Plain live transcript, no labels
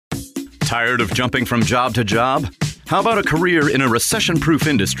Tired of jumping from job to job? How about a career in a recession-proof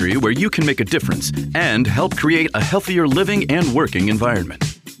industry where you can make a difference and help create a healthier living and working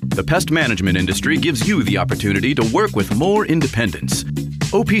environment? The pest management industry gives you the opportunity to work with more independence.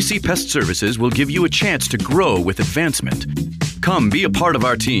 OPC Pest Services will give you a chance to grow with advancement. Come be a part of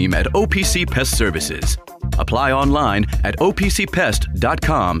our team at OPC Pest Services. Apply online at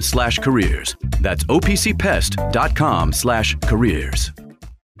opcpest.com/careers. That's opcpest.com/careers.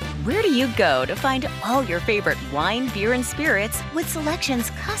 Where do you go to find all your favorite wine, beer, and spirits with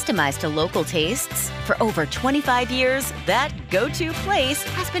selections customized to local tastes? For over 25 years, that go-to place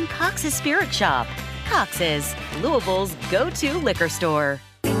has been Cox's Spirit Shop. Cox's, Louisville's go-to liquor store.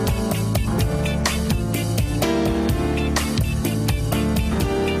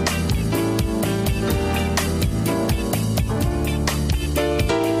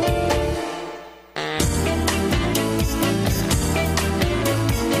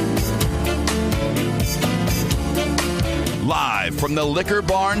 Live from the Liquor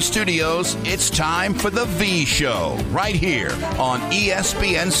Barn Studios, it's time for The V Show, right here on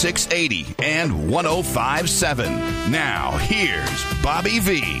ESPN 680 and 105.7. Now, here's Bobby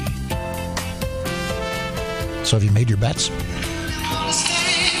V. So have you made your bets?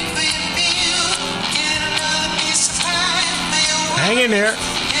 Hang in there.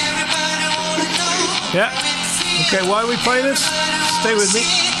 Yeah. Okay, why are we playing this? Stay with me.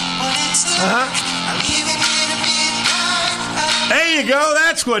 There you go.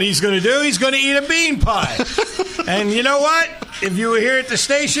 That's what he's going to do. He's going to eat a bean pie. And you know what? If you were here at the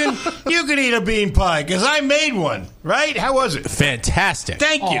station, you could eat a bean pie because I made one, right? How was it? Fantastic.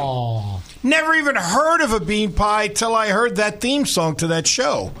 Thank you. Aww. Never even heard of a bean pie till I heard that theme song to that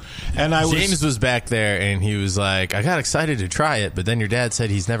show. And James was back there, and he was like, I got excited to try it, but then your dad said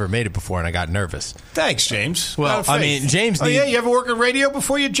he's never made it before, and I got nervous. Thanks, James. Well, I mean, James... Oh, yeah? You ever work in radio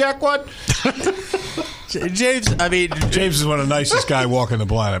before, you jackwad? James is one of the nicest guy walking the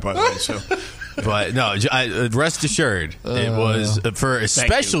planet, by the way, so... But no, rest assured, it was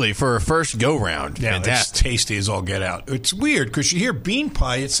especially for a first go round. Yeah, fantastic, it's tasty as all get out. It's weird because you hear bean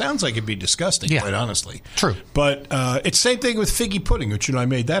pie, it sounds like it'd be disgusting. Quite honestly, true. But it's same thing with figgy pudding, which I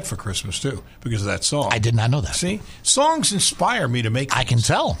made that for Christmas too because of that song. I did not know that. See, songs inspire me to make. I can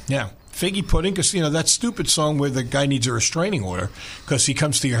tell. Yeah. Figgy pudding, because, that stupid song where the guy needs a restraining order because he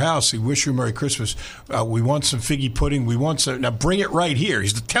comes to your house, he wishes you Merry Christmas. We want some figgy pudding. We want some. Now bring it right here.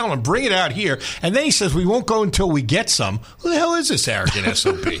 He's telling him, bring it out here. And then he says, we won't go until we get some. Who the hell is this arrogant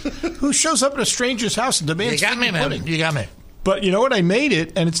SOB? Who shows up at a stranger's house and demands figgy pudding? You got me. But you know what? I made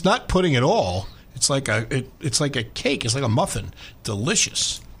it, and it's not pudding at all. It's like a cake. It's like a muffin.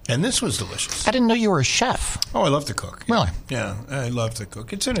 Delicious. And this was delicious. I didn't know you were a chef. Oh, I love to cook. Really? Yeah, I love to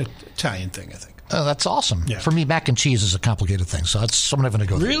cook. It's an Italian thing, I think. Oh, that's awesome. Yeah. For me, mac and cheese is a complicated thing, so I'm never going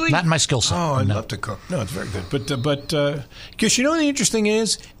to go there. Really? Not in my skill set. Oh, I love to cook. No, it's very good. But because the interesting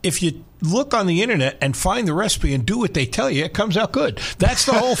is, if you look on the internet and find the recipe and do what they tell you, it comes out good. That's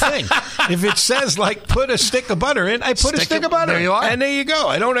the whole thing. If it says, put a stick of butter in, I put a stick of butter. There you are. And there you go.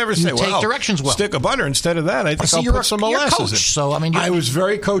 I don't ever say, take directions well. Stick of butter instead of that. I think I'll put some molasses coach, in. So, I was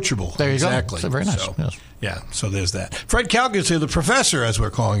very coachable. There you go. Exactly. So, very nice. So, yes. Yeah, so there's that. Fred Calkins here, the professor, as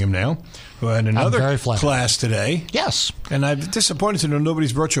we're calling him now, who had another class today. Yes. And I'm disappointed to know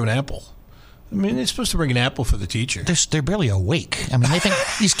nobody's brought you an apple. I mean, they're supposed to bring an apple for the teacher. They're barely awake. I mean,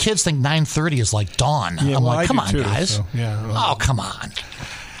 these kids think 9:30 is like dawn. Yeah, I'm like, come on, too, guys. So, yeah, oh, come on.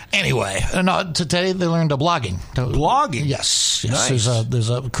 Anyway, today they learned blogging. Blogging? Yes. Nice. They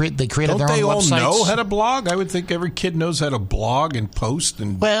created their own websites. Don't they all know how to blog? I would think every kid knows how to blog and post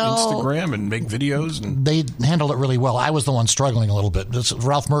and Instagram and make videos. And they handled it really well. I was the one struggling a little bit.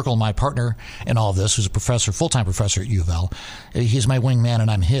 Ralph Merkel, my partner in all of this, who's a professor, full-time professor at U of L. He's my wingman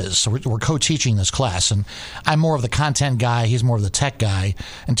and I'm his. So we're co-teaching this class. And I'm more of the content guy. He's more of the tech guy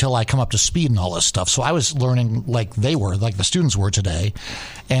until I come up to speed and all this stuff. So I was learning like they were, like the students were today.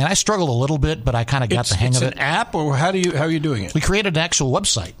 And I struggled a little bit, but I kind of got the hang of it. It's an app, or how are you doing it? We created an actual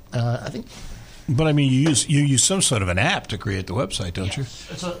website, I think. But I mean, you use some sort of an app to create the website, don't you?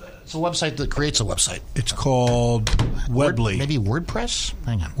 It's a website that creates a website. It's called Weebly. Maybe WordPress?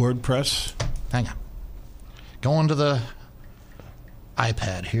 Hang on. WordPress? Hang on. Go into the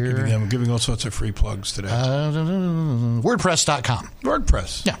iPad here. I'm giving all sorts of free plugs today. WordPress.com.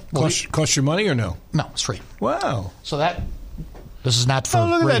 WordPress? Yeah. Cost you money or no? No, it's free. Wow. So this is not for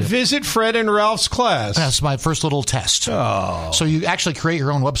look at radio. that. Visit Fred and Ralph's class. That's my first little test. Oh. So you actually create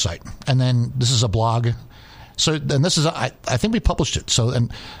your own website. And then this is a blog. So then this is, I think we published it. So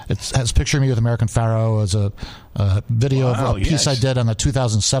and it has a picture of me with American Pharoah as a video of a piece I did on the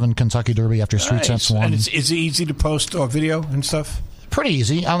 2007 Kentucky Derby after Street Sense won. And is it easy to post video and stuff? Pretty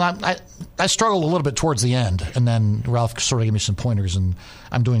easy. I struggled a little bit towards the end, and then Ralph sort of gave me some pointers, and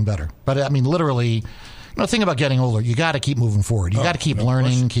I'm doing better. But, I mean, literally, the thing about getting older, you got to keep moving forward. You got to keep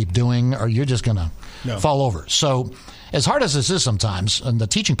learning, keep doing, or you're just going to fall over. So as hard as this is sometimes, and the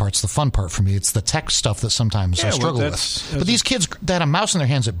teaching part's the fun part for me, it's the tech stuff that sometimes I struggle with. But these kids, they had a mouse in their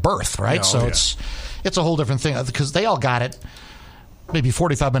hands at birth, right? It's a whole different thing, because they all got it maybe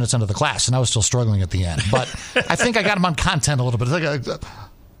 45 minutes into the class, and I was still struggling at the end. But I think I got them on content a little bit.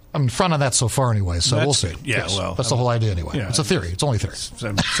 I'm in front of that so far anyway, so we'll see. Good. Yeah, well, that's the whole idea anyway. It's a theory. It's only theory.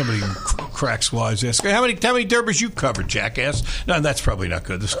 Somebody cracks wise ask, how many derbies you covered, jackass? No, that's probably not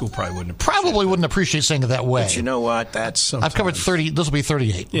good. The school probably wouldn't appreciate saying it that way. But you know what? I've covered 30. This will be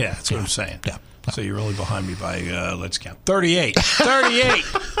 38. Yeah, that's what I'm saying. Yeah. So you're only behind me by, let's count, 38. 38!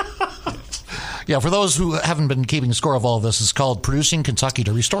 Yeah, for those who haven't been keeping score of all of this, it's called Producing Kentucky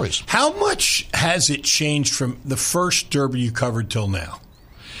Derby Stories. How much has it changed from the first Derby you covered till now?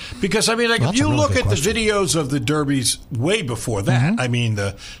 Because, I mean, if you look at the videos of the Derbies way before that, I mean,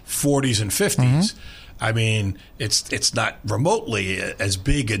 the 40s and 50s, I mean, it's not remotely as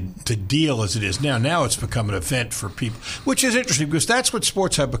big a deal as it is now. Now it's become an event for people, which is interesting because that's what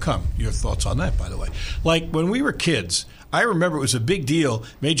sports have become. Your thoughts on that, by the way. Like, when we were kids, I remember it was a big deal.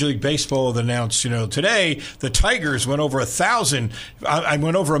 Major League Baseball had announced, today the Tigers went over 1,000. I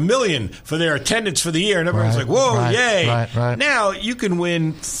went over 1 million for their attendance for the year. And everyone's like, whoa, yay. Right. Now you can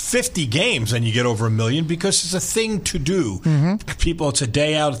win 50 games and you get over 1 million because it's a thing to do. People, it's a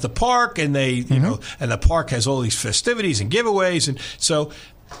day out at the park, and they, and the park has all these festivities and giveaways. And so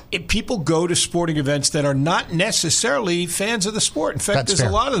people go to sporting events that are not necessarily fans of the sport. In fact, there's a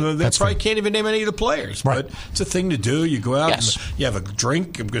lot of them that probably can't even name any of the players. Right. But it's a thing to do. You go out and you have a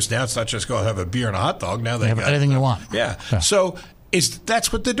drink, because now it's not just go have a beer and a hot dog. Now they have anything you want. Yeah. So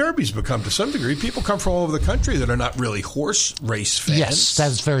that's what the Derby's become to some degree. People come from all over the country that are not really horse race fans. Yes,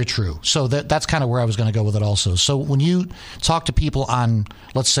 that's very true. So that's kind of where I was going to go with it also. So when you talk to people on,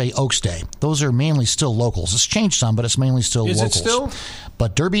 let's say, Oaks Day, those are mainly still locals. It's changed some, but it's mainly still locals. Is it still?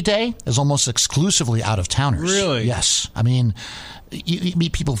 But Derby Day is almost exclusively out-of-towners. Really? Yes. I mean, you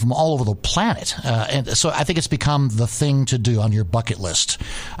meet people from all over the planet. And so I think it's become the thing to do on your bucket list.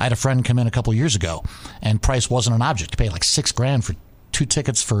 I had a friend come in a couple of years ago, and price wasn't an object. You pay like $6,000 for 2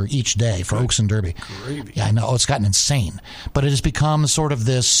 tickets for each day for Oaks and Derby. Gravy. Yeah, I know. It's gotten insane. But it has become sort of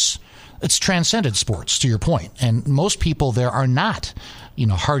this, it's transcended sports, to your point. And most people there are not,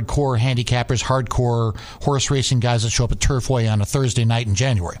 hardcore handicappers, hardcore horse racing guys that show up at Turfway on a Thursday night in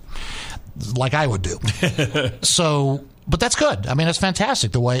January, like I would do. So, but that's good. I mean, it's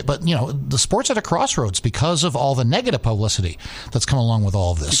fantastic the way, but the sport's at a crossroads because of all the negative publicity that's come along with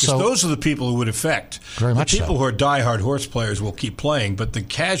all of this. Because those are the people who would affect. Very much so. The people who are diehard horse players will keep playing, but the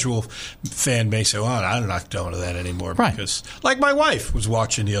casual fan may say, well, I'm not going to that anymore. Right. Because, like my wife was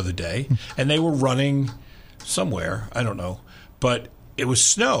watching the other day, and they were running somewhere, I don't know, but it was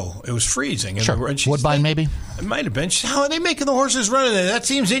snow. It was freezing. And Woodbine, maybe? It might have been. How are they making the horses run in there? That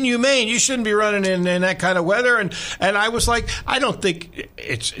seems inhumane. You shouldn't be running in that kind of weather. And I was like, I don't think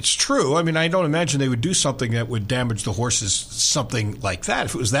it's true. I mean, I don't imagine they would do something that would damage the horses, something like that.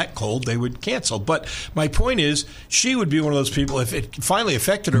 If it was that cold, they would cancel. But my point is, she would be one of those people, if it finally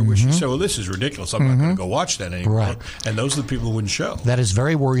affected her, where she'd say, well, this is ridiculous. I'm not going to go watch that anymore. Right. And those are the people who wouldn't show. That is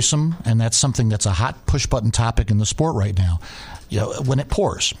very worrisome, and that's something that's a hot push-button topic in the sport right now. When it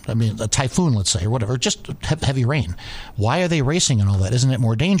pours, I mean, a typhoon, let's say, or whatever, just heavy rain. Why are they racing and all that? Isn't it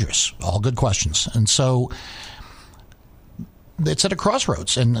more dangerous? All good questions. And so it's at a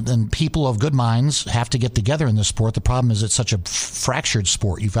crossroads, and people of good minds have to get together in this sport. The problem is it's such a fractured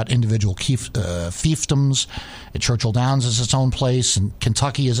sport. You've got individual fiefdoms. Churchill Downs is its own place, and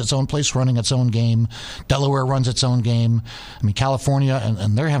Kentucky is its own place running its own game. Delaware runs its own game. I mean, California,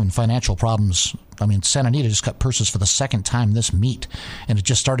 and they're having financial problems. I mean, Santa Anita just cut purses for the second time this meet, and it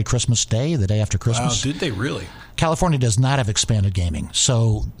just started Christmas Day, the day after Christmas. Wow, did they really? California does not have expanded gaming.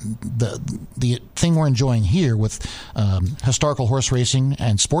 So the thing we're enjoying here with historical horse racing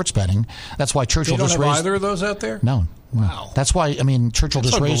and sports betting, that's why Churchill just raised... They don't have either of those out there? No. Wow. That's why, I mean, Churchill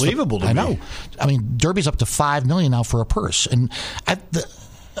just raised... Unbelievable to me. I know. I mean, Derby's up to $5 million now for a purse. And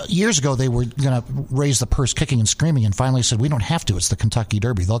years ago, they were going to raise the purse kicking and screaming, and finally said, we don't have to. It's the Kentucky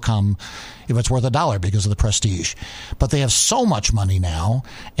Derby. They'll come if it's worth $1 because of the prestige. But they have so much money now,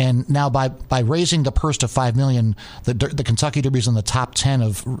 and now by raising the purse to $5 million, the Kentucky Derby is in the top 10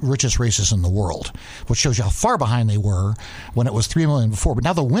 of richest races in the world, which shows you how far behind they were when it was $3 million before. But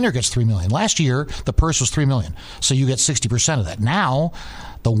now the winner gets $3 million. Last year, the purse was $3 million, so you get 60% of that. Now,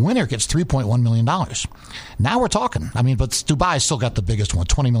 The winner gets $3.1 million. Now we're talking. I mean, but Dubai still got the biggest one,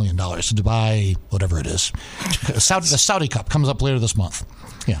 $20 million. Dubai, whatever it is. The Saudi Cup comes up later this month.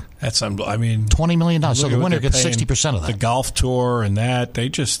 Yeah. That's I mean, $20 million. So the winner gets 60% of that. The golf tour and that, they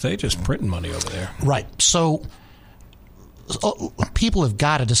just printing money over there. Right. So people have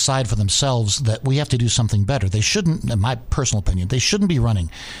got to decide for themselves that we have to do something better. They shouldn't, in my personal opinion, they shouldn't be running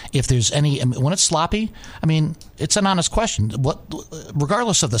if there's any. When it's sloppy, I mean, it's an honest question.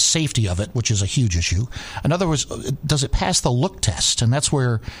 Regardless of the safety of it, which is a huge issue. In other words, does it pass the look test? And that's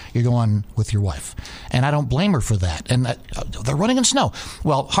where you're going with your wife. And I don't blame her for that. And they're running in snow.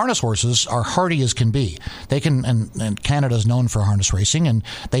 Well, harness horses are hardy as can be. They can, and Canada's known for harness racing, and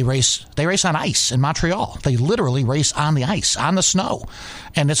they race on ice in Montreal. They literally race on the ice, on the snow.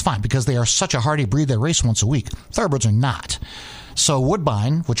 And it's fine because they are such a hardy breed. They race once a week. Thoroughbreds are not. So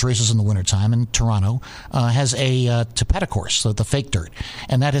Woodbine, which races in the wintertime in Toronto, has a Tapeta course, the fake dirt.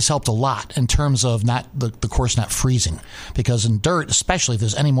 And that has helped a lot in terms of not the course not freezing. Because in dirt, especially if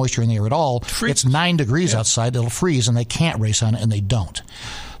there's any moisture in the air at all, it's 9 degrees outside, it'll freeze, and they can't race on it, and they don't.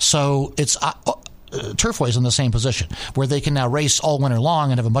 So it's Turfway's in the same position, where they can now race all winter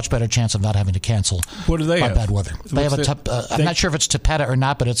long and have a much better chance of not having to cancel what do they by have? Bad weather. They have I'm not sure if it's Tapeta or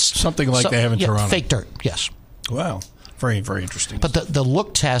not, but it's something like they have in Toronto. Fake dirt, yes. Wow. Very, very interesting. But the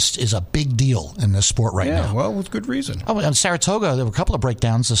look test is a big deal in this sport right now. Yeah, well, with good reason. Oh, in Saratoga, there were a couple of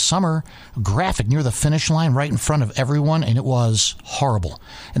breakdowns this summer, graphic near the finish line right in front of everyone, and it was horrible.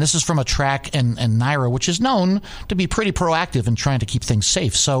 And this is from a track in NYRA, which is known to be pretty proactive in trying to keep things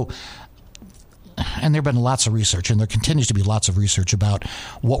safe. So, and there have been lots of research, and there continues to be lots of research about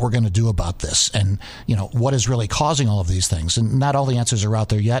what we're going to do about this and, what is really causing all of these things. And not all the answers are out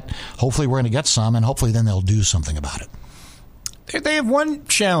there yet. Hopefully we're going to get some, and hopefully then they'll do something about it. They have one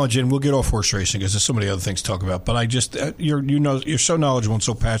challenge, and we'll get off horse racing because there's so many other things to talk about. But I just you're so knowledgeable and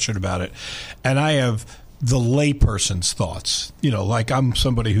so passionate about it, and I have the layperson's thoughts. Like I'm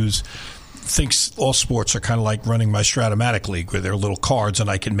somebody who's thinks all sports are kind of like running my Stratomatic League, where there are little cards, and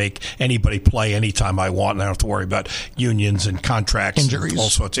I can make anybody play anytime I want, and I don't have to worry about unions and contracts, injuries, and all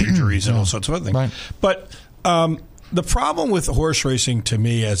sorts of injuries, and all sorts of other things. Right. But the problem with horse racing, to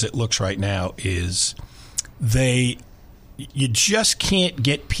me, as it looks right now, is you just can't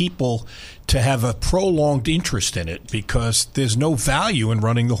get people to have a prolonged interest in it because there's no value in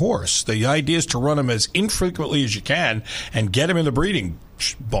running the horse. The idea is to run them as infrequently as you can and get them in the breeding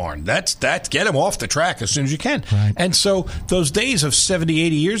barn. That's get them off the track as soon as you can. Right. And so those days of 70,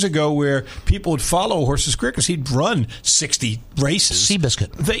 80 years ago where people would follow horses because he'd run 60 races.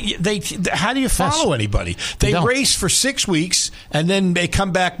 Seabiscuit. How do you follow anybody? They race for 6 weeks and then they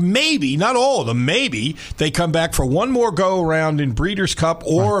come back, maybe, not all of them, maybe they come back for one more go around in Breeders' Cup,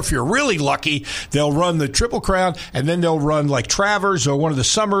 or if you're really lucky, they'll run the Triple Crown and then they'll run like Travers or one of the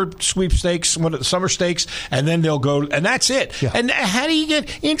summer sweepstakes, one of the summer stakes, and then they'll go, and that's it. Yeah. And how do you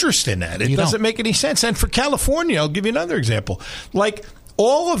get interest in that? It doesn't make any sense. And for California, I'll give you another example. Like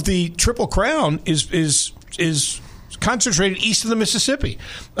all of the Triple Crown is concentrated east of the Mississippi.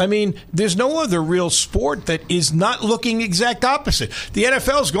 I mean, there's no other real sport that is not looking exact opposite. The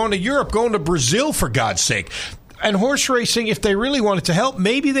NFL's going to Europe, going to Brazil, for God's sake. And horse racing, if they really wanted to help,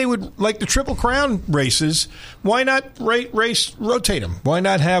 maybe they would, like the Triple Crown races, why not rotate them? Why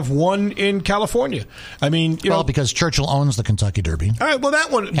not have one in California? I mean, because Churchill owns the Kentucky Derby. All right, well, that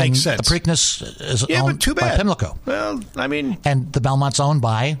one makes sense. The Preakness is owned but too bad. by Pimlico. Well, I mean... And the Belmont's owned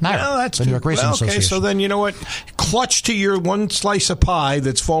by NYRA, the New York Racing Association. Okay, so then, you know what? Clutch to your one slice of pie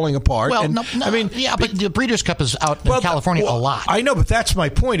that's falling apart. Well, but the Breeders' Cup is out in California a lot. I know, but that's my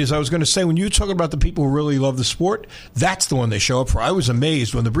point, is I was going to say, when you're talking about the people who really love the sport, that's the one they show up for. I was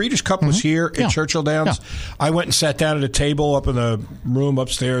amazed when the Breeders' Cup was here at Churchill Downs. Yeah. I went and sat down at a table up in the room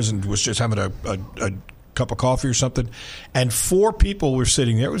upstairs and was just having a cup of coffee or something. And 4 people were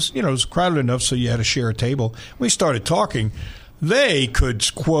sitting there. It was crowded enough so you had to share a table. We started talking. They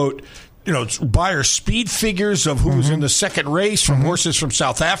could quote buyer speed figures of who was in the second race from horses from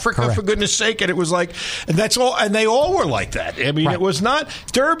South Africa, for goodness sake. And it was like, and that's all, and they all were like that. I mean, it was not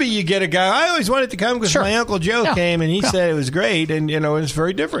Derby. You get a guy, I always wanted to come because my Uncle Joe came and he said it was great. And, it's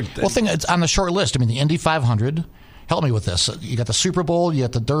very different. Well, it's on the short list. I mean, the Indy 500, help me with this. You got the Super Bowl, you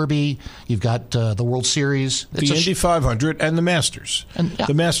got the Derby, you've got the World Series. The Indy 500 and the Masters.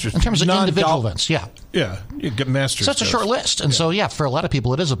 The Masters. In terms of individual events, Yeah, you get Masters. So that's a short list. And so, for a lot of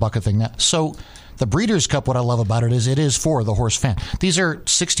people, it is a bucket thing. So the Breeders' Cup, what I love about it is for the horse fan. These are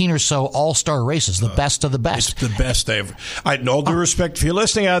 16 or so all-star races, the best of the best. It's the best ever. All due respect, if you're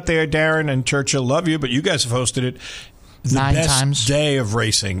listening out there, Darren and Churchill, love you, but you guys have hosted it. The 9 best times. Day of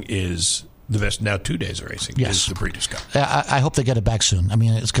racing is the best now 2 days of racing is the Breeders' Cup. I hope they get it back soon. I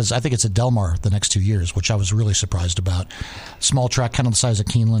mean, it's because I think it's at Del Mar the next 2 years, which I was really surprised about. Small track, kind of the size of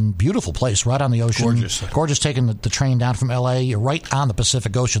Keeneland. Beautiful place, right on the ocean. Gorgeous taking the train down from L.A. You're right on the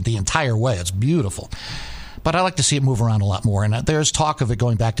Pacific Ocean the entire way. It's beautiful. But I like to see it move around a lot more. And there's talk of it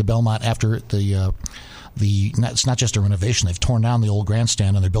going back to Belmont after it's not just a renovation. They've torn down the old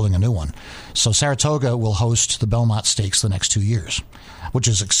grandstand and they're building a new one. So Saratoga will host the Belmont Stakes the next 2 years, which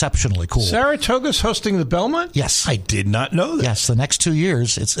is exceptionally cool. Saratoga's hosting the Belmont? Yes. I did not know that. Yes, the next 2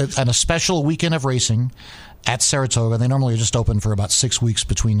 years. It's on a special weekend of racing at Saratoga. They normally are just open for about 6 weeks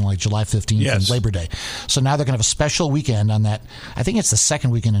between like July 15th and Labor Day. So now they're going to have a special weekend on that. I think it's the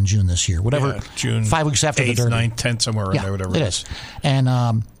second weekend in June this year. Whatever. June 5 weeks after 8th, the Derby. 9th, 10th, somewhere around there, whatever it is. And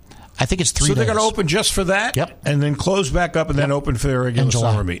I think it's 3 days. So they're going to open just for that? Yep. And then close back up and then open for their regular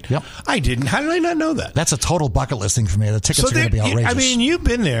summer meet? Yep. I didn't. How did I not know that? That's a total bucket list thing for me. The tickets are going to be outrageous. I mean, you've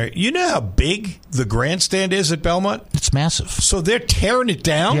been there. You know how big the grandstand is at Belmont? It's massive. So they're tearing it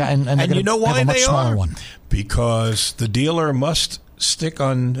down? Yeah, and you know why have a much they smaller are? One. Because the dealer must stick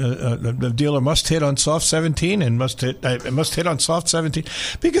on the dealer must hit on soft 17 and must hit on soft 17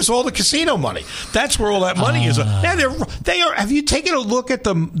 because all the casino money. That's where all that money is. Now they are. Have you taken a look at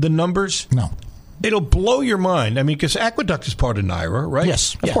the numbers? No. It'll blow your mind. I mean, because Aqueduct is part of NYRA, right?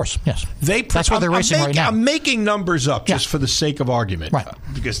 Yes, of course. Yes, that's where they're racing right now. I'm making numbers up just for the sake of argument, right?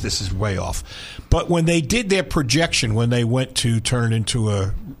 Because this is way off. But when they did their projection, when they went to turn it into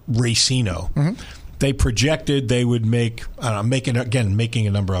a racino. They projected they would make, I don't know, making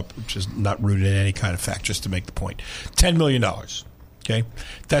a number up, which is not rooted in any kind of fact, just to make the point, $10 million. Okay,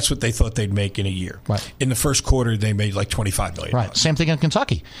 that's what they thought they'd make in a year. Right. In the first quarter, they made like $25 million. Right. Same thing in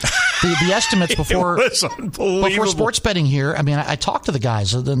Kentucky. The estimates before sports betting here. I mean, I talked to the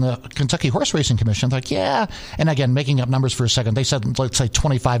guys in the Kentucky Horse Racing Commission. They're like, yeah, and again, making up numbers for a second, they said let's say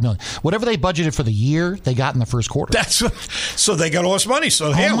 $25 million. Whatever they budgeted for the year, they got in the first quarter. So they got all this money. So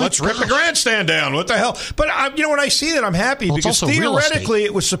let's rip the grandstand down. What the hell? But when I see that, I'm happy because theoretically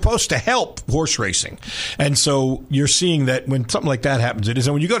it was supposed to help horse racing, and so you're seeing that when something like that happens, it is.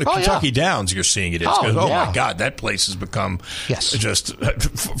 And when you go to Kentucky Downs, you're seeing it. My God, that place has become just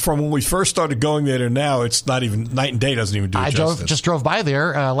from when we first started going there to now, it's not even night and day. Doesn't even do it justice. I just drove by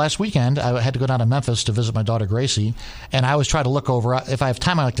there last weekend. I had to go down to Memphis to visit my daughter Gracie, and I always try to look over. If I have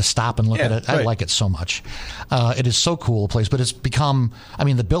time, I like to stop and look at it. I like it so much. It is so cool a place, but it's become. I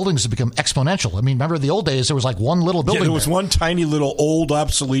mean, the buildings have become exponential. I mean, remember the old days? There was like one little building. There was one tiny little old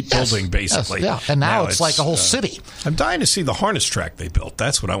obsolete building, basically. Yes, and now it's like a whole city. I'm dying to see the harness track they built.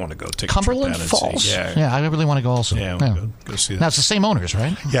 That's what I want to go take. Cumberland a trip Falls. down and see. Yeah, I really want to go also. Yeah, I want to go see that. Now it's the same owners,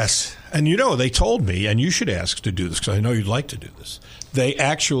 right? Yes. And they told me, and you should ask to do this because I know you'd like to do this. They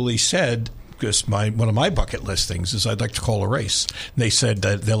actually said, because one of my bucket list things is I'd like to call a race. And they said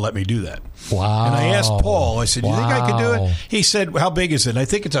that they'll let me do that. Wow. And I asked Paul, I said, do you think I could do it? He said, how big is it? And I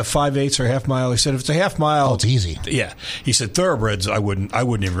think it's a 5/8 or half mile. He said, if it's a half mile. Oh, it's easy. Yeah. He said, thoroughbreds, I wouldn't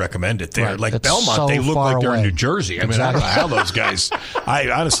even recommend it there. Right. Like it's Belmont, so they look like they're in New Jersey. I mean, I don't know how those guys,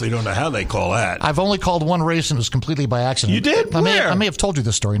 I honestly don't know how they call that. I've only called one race and it was completely by accident. You did? I may have told you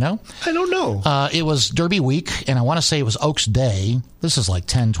this story, no? I don't know. It was Derby week, and I want to say it was Oaks Day. This is like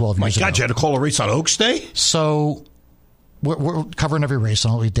 10, 12 years ago. My God, you had to call a race on Oaks Day? So we're covering every race,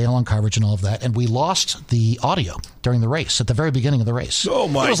 and all the day-long coverage and all of that, and we lost the audio during the race at the very beginning of the race. Oh,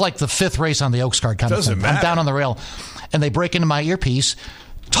 my. It was like the fifth race on the Oaks card kind of thing. Matter. I'm down on the rail, and they break into my earpiece.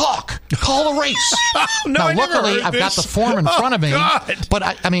 Talk, call a race. Now, luckily, I've got the form in front of me. God.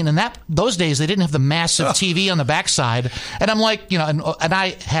 But I mean, in those days, they didn't have the massive TV on the backside, and I'm like, and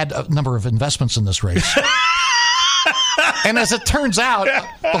I had a number of investments in this race. And as it turns out,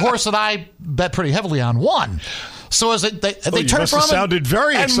 the horse that I bet pretty heavily on won. So as they turned from sounded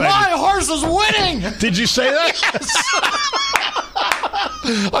very excited. And my horse is winning. Did you say that? Yes.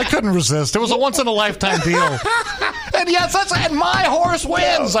 I couldn't resist. It was a once-in-a-lifetime deal. And yes, and my horse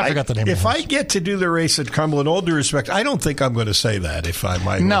wins. I forgot the name of the horse. If I get to do the race at Cumberland, all due respect, I don't think I'm going to say that if I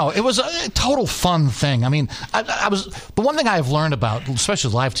might. No, it was a total fun thing. I mean, I was the one thing I've learned about,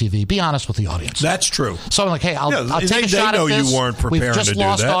 especially live TV, be honest with the audience. That's true. So I'm like, hey, I'll take a shot at this. They know you weren't preparing We've just to do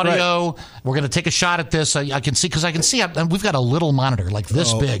lost that. audio. Right. We're going to take a shot at this. I can see, because and we've got a little monitor like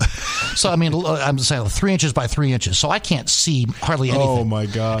this big. So, I mean, I'm saying 3 inches by 3 inches. So I can't see hardly anything. Oh, my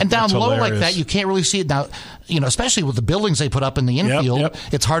God. And down That's low hilarious. like that, you can't really see it. Now, especially with the buildings they put up in the infield,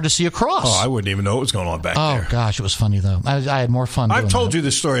 it's hard to see across. Oh, I wouldn't even know what was going on back there. Oh, gosh, it was funny, though. I had more fun I've told you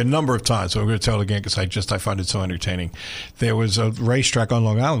this story a number of times, so I'm going to tell it again because I find it so entertaining. There was a racetrack on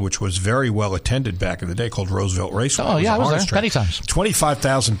Long Island which was very well attended back in the day called Roosevelt Raceway. Oh, yeah, I was there many times.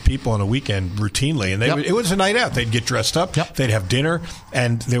 25,000 people on a weekend routinely, and it was a night out. They'd get dressed up, they'd have dinner,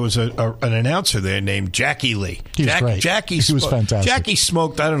 and there was a an announcer there named Jackie Lee. He was great. He was fantastic. Jackie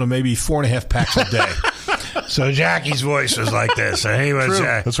smoked, I don't know, maybe 4.5 packs a day. So Jackie's voice was like this. And he was,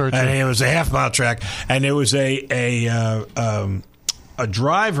 That's very true. And it was a half-mile track. And there was a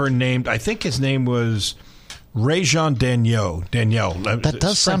driver named, I think his name was Réjean Daniel. That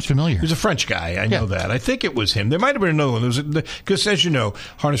does sound familiar. He was a French guy. I know that. I think it was him. There might have been another one. Because, as you know,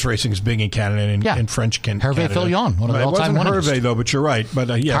 harness racing is big in Canada and French Canada. Hervé Fillon, one of the all-time winners. It wasn't Hervé, though, but you're right.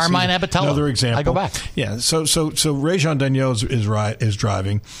 But yes, Carmine Abatello. Another example. I go back. Yeah. So Réjean Daniel is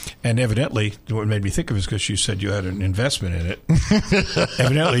driving, and evidently, what made me think of it is because you said you had an investment in it.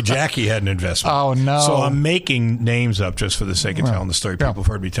 Evidently, Jackie had an investment. Oh, no. So I'm making names up just for the sake of telling the story. People have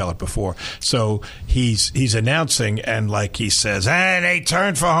heard me tell it before. So he's announcing, and like he says, and they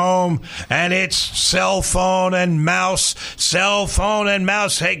turn for home, and it's cell phone and mouse.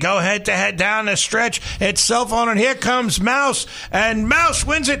 Hey, go head to head down the stretch. It's cell phone, and here comes Mouse, and Mouse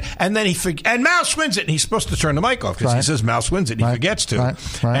wins it, and then Mouse wins it, and he's supposed to turn the mic off because he says Mouse wins it, and he forgets to,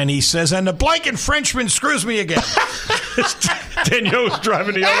 and he says, and the blanket Frenchman screws me again. Daniel was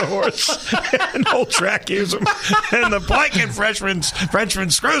driving the other horse, and the whole track used him, and the blanket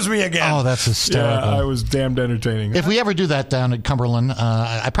Frenchman screws me again. Oh, that's hysterical. Yeah, I was damned entertaining. If we ever do that down at Cumberland,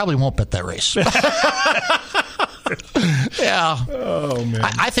 I probably won't bet that race. Yeah. Oh, man.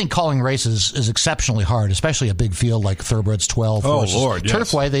 I think calling races is exceptionally hard, especially a big field like Thoroughbreds 12. Oh, horses. Lord, yes.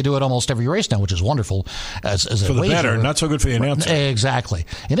 Turfway, they do it almost every race now, which is wonderful. As for the better, not so good for the announcer. Exactly.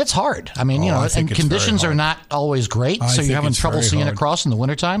 And it's hard. I mean, and conditions are not always great, so you're having trouble seeing across in the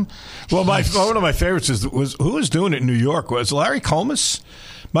wintertime. Well, one of my favorites was who was doing it in New York? Was Larry Colmus?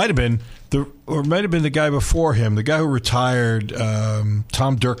 Might have been the guy before him, the guy who retired,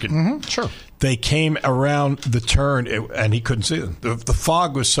 Tom Durkin. Mm-hmm, sure. They came around the turn, and he couldn't see them. The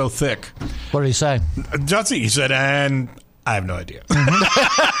fog was so thick. What did he say? He said, and I have no idea.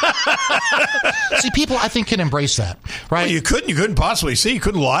 See, people, I think, can embrace that, right? Well, you couldn't possibly see. You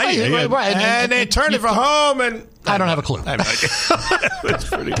couldn't lie to you. Right. And they turned it for home, and I don't have a clue. I have no idea. That's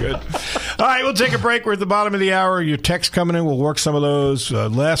pretty good. All right, we'll take a break. We're at the bottom of the hour. Your texts coming in. We'll work some of those.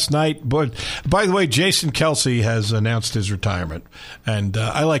 Last night, but by the way, Jason Kelce has announced his retirement, and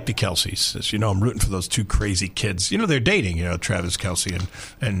I like the Kelces. As you know, I'm rooting for those two crazy kids. You know, they're dating. You know, Travis Kelce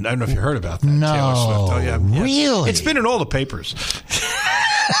and I don't know if you heard about that. No, Taylor Swift. Oh yeah, really? It's been in all the papers.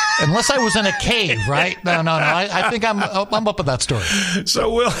 Unless I was in a cave, right? No. I think I'm up with that story.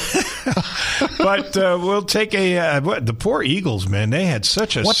 So we'll take the poor Eagles, man. They had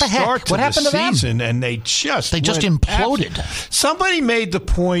such a start to the season, and they just imploded. Somebody made the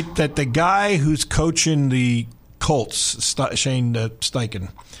point that the guy who's coaching the Colts, Shane Steichen,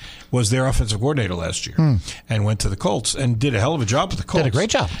 was their offensive coordinator last year and went to the Colts and did a hell of a job with the Colts. Did a great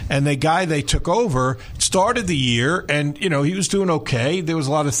job. And the guy they took over started the year, and, he was doing okay. There was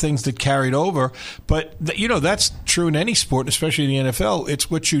a lot of things that carried over. But, that's true in any sport, especially in the NFL.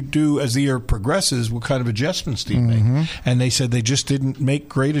 It's what you do as the year progresses, what kind of adjustments do you make. And they said they just didn't make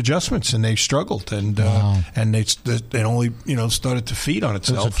great adjustments, and they struggled. And it only, started to feed on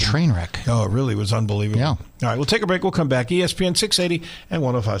itself. It was a train wreck. Oh, it really was unbelievable. Yeah. All right, we'll take a break. We'll come back. ESPN 680 and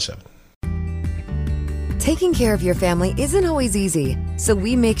 105.7. Taking care of your family isn't always easy, so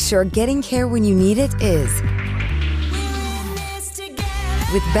we make sure getting care when you need it is.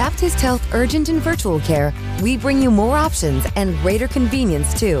 With Baptist Health Urgent and Virtual Care, we bring you more options and greater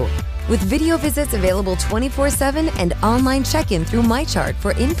convenience, too. With video visits available 24/7 and online check-in through MyChart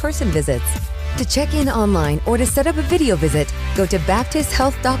for in-person visits. To check in online or to set up a video visit, go to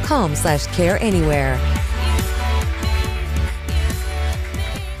baptisthealth.com/careanywhere.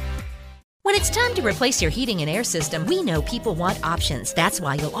 When it's time to replace your heating and air system, we know people want options. That's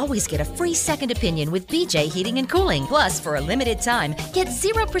why you'll always get a free second opinion with BJ Heating and Cooling. Plus, for a limited time, get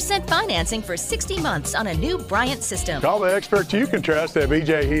 0% financing for 60 months on a new Bryant system. Call the experts you can trust at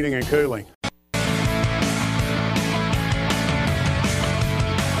BJ Heating and Cooling.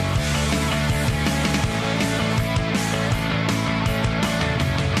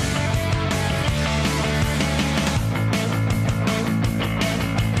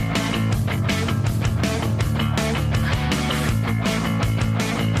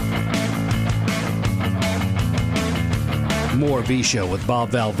 More V-Show with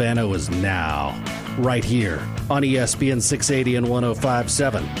Bob Valvano is now, right here on ESPN 680 and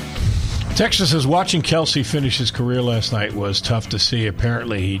 105.7. Texas says watching Kelce finish his career last night was tough to see.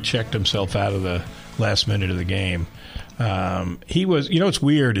 Apparently, he checked himself out of the last minute of the game. He was, what's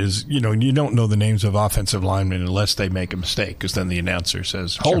weird is, you don't know the names of offensive linemen unless they make a mistake, because then the announcer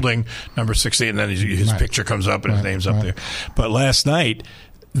says, holding, number 60, and then his picture comes up and his name's up there. But last night,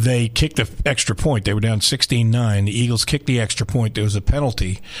 they kicked the extra point. They were down 16-9. The Eagles kicked the extra point. There was a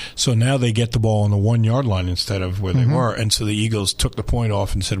penalty. So now they get the ball on the 1-yard line instead of where they were. And so the Eagles took the point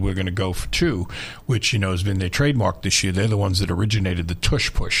off and said, we're going to go for 2, which, has been their trademark this year. They're the ones that originated the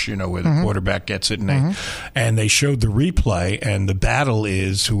tush push, where the quarterback gets it. And they showed the replay, and the battle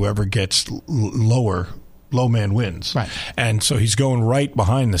is whoever gets low man wins. Right. And so he's going right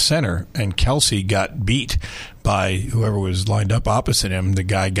behind the center, and Kelsey got beat by whoever was lined up opposite him. The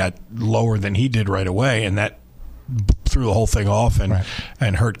guy got lower than he did right away, and that threw the whole thing off,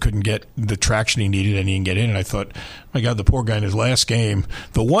 and Hurt couldn't get the traction he needed, and he didn't get in. And I thought, my God, the poor guy in his last game,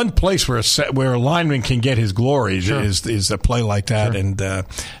 the one place where a lineman can get his glory is a play like that, and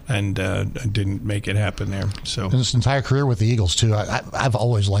didn't make it happen there. So in his entire career with the Eagles too, I've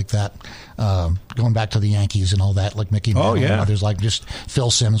always liked that. Going back to the Yankees and all that, like Mickey Mantle and others, like just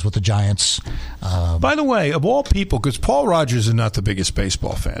Phil Simms with the Giants. By the way, of all people, because Paul Rogers is not the biggest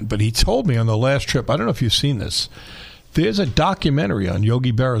baseball fan, but he told me on the last trip, I don't know if you've seen this, there's a documentary on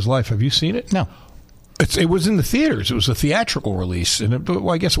Yogi Berra's life. Have you seen it? No. It was in the theaters. It was a theatrical release, and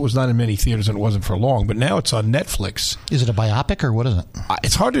I guess it was not in many theaters, and it wasn't for long. But now it's on Netflix. Is it a biopic or what is it?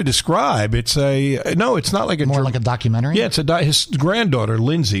 It's hard to describe. It's it's not like more like a documentary. Yeah, it's his granddaughter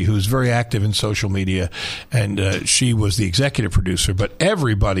Lindsay, who's very active in social media, and she was the executive producer. But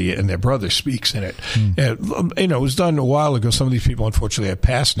everybody and their brother speaks in it. It was done a while ago. Some of these people, unfortunately, have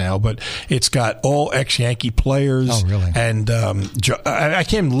passed now. But it's got all ex-Yankee players. Oh, really? And I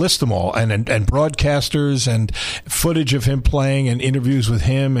can't even list them all. And broadcasters and footage of him playing and interviews with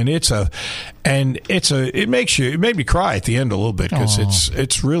him, and it made me cry at the end a little bit because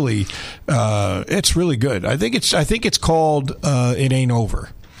it's really good. I think it's called It Ain't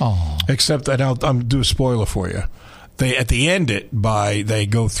Over. Except that I'll do a spoiler for you. They at the end they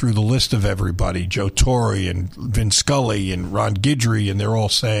go through the list of everybody, Joe Torre and Vin Scully and Ron Guidry, and they're all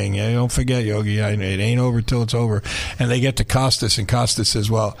saying, "Hey, don't forget, Yogi, it ain't over till it's over." And they get to Costas, and Costas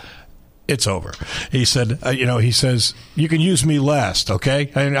says, "Well, it's over." He said, he says, "You can use me last,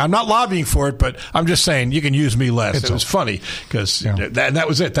 okay?" And I'm not lobbying for it, but I'm just saying you can use me last. It was funny because that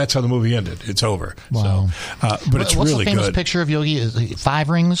was it. That's how the movie ended. It's over. Wow. So, but it's really good. What's the famous picture of Yogi? Is he 5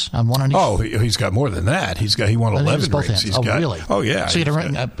 rings on one on each? Oh, he's got more than that. He won 11 rings. Hands. Really? Oh, yeah.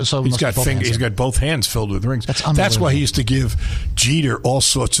 So he's got both hands filled with rings. That's why he used to give Jeter all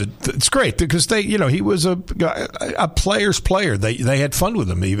sorts of. It's great because he was a player's player. They had fun with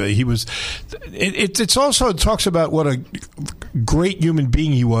him. He was. It also talks about what a great human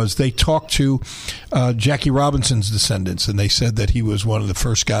being he was. They talked to Jackie Robinson's descendants, and they said that he was one of the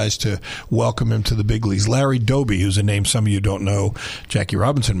first guys to welcome him to the big leagues. Larry Doby, who's a name some of you don't know. Jackie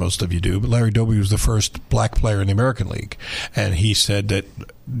Robinson, most of you do, but Larry Doby was the first black player in the American League, and he said that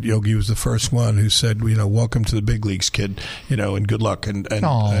Yogi was the first one who said, "Welcome to the big leagues, kid," and good luck. And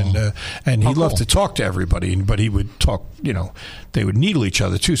he loved to talk to everybody, but he would talk. They would needle each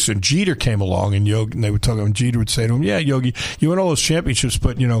other too. So Jeter came along, and they would talk. And Jeter would say to him, "Yeah, Yogi, you won all those championships,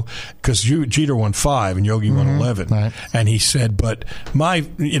 but because Jeter won 5 and Yogi won 11." Right. And he said, "But my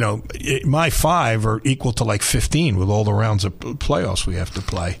 5 are equal to like 15 with all the rounds of playoffs we have to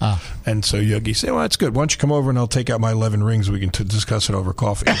play." And so Yogi said, "Well, that's good. Why don't you come over and I'll take out my 11 rings. We can discuss it over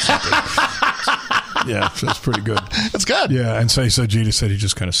coffee." Yeah, so it's pretty good. It's good. Yeah, and so Jeter said he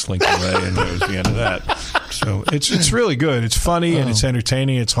just kind of slinked away, and that was the end of that. So it's really good. It's funny and it's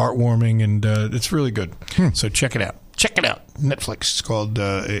entertaining. It's heartwarming, and it's really good. So check it out. Check it out. Netflix. It's called.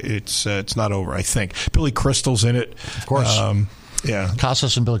 It's Not Over. I think Billy Crystal's in it, of course. Yeah,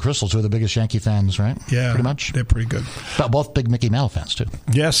 Costas and Billy Crystal, 2 of the biggest Yankee fans, right? Yeah, pretty much. They're pretty good. But both big Mickey Mantle fans too.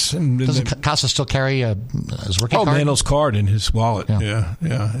 Yes, and doesn't Costas still carry his rookie card? Mantle's card in his wallet. Yeah.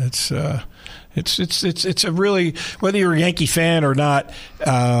 It's a really, whether you're a Yankee fan or not,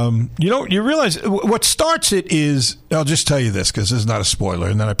 you realize what starts it is. I'll just tell you this because this is not a spoiler,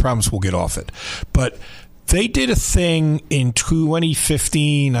 and then I promise we'll get off it, but. They did a thing in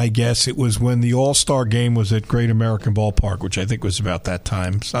 2015, I guess. It was when the All-Star game was at Great American Ballpark, which I think was about that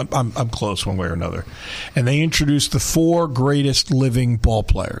time. So I'm close one way or another. And they introduced the 4 greatest living ball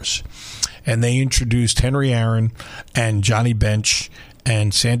players. And they introduced Henry Aaron and Johnny Bench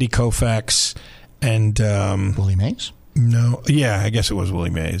and Sandy Koufax and... Willie Mays? No. Yeah, I guess it was Willie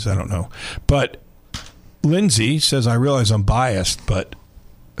Mays. I don't know. But Lindsay says, I realize I'm biased, but...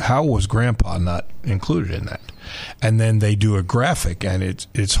 how was Grandpa not included in that? And then they do a graphic, and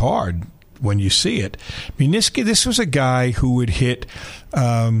it's hard when you see it. I mean, this was a guy who would hit,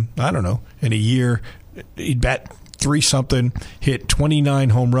 I don't know, in a year, he'd bat 3-something, hit 29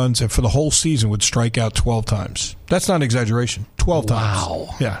 home runs, and for the whole season would strike out 12 times. That's not an exaggeration. 12 times. Wow.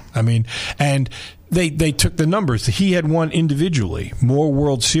 Yeah. I mean, and they took the numbers. He had won individually more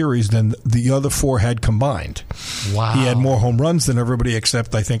World Series than the other 4 had combined. Wow. He had more home runs than everybody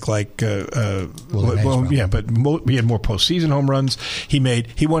except, I think, like, he had more postseason home runs. He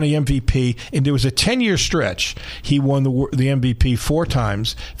won an MVP, and there was a 10-year stretch. He won the MVP 4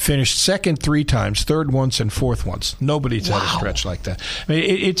 times, finished second 3 times, third once, and fourth once. Nobody's had a stretch like that. I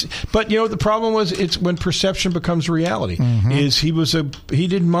mean, but the problem was it's when perception becomes reality. Mm-hmm. He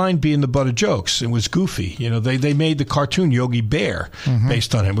didn't mind being the butt of jokes. It was goofy. They made the cartoon Yogi Bear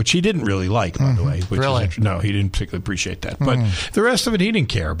based on him, which he didn't really like, by the way. Really? No, he didn't particularly appreciate that. But the rest of it he didn't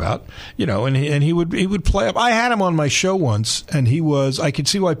care about. And he would play up. I had him on my show once, and I could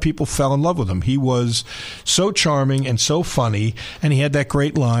see why people fell in love with him. He was so charming and so funny, and he had that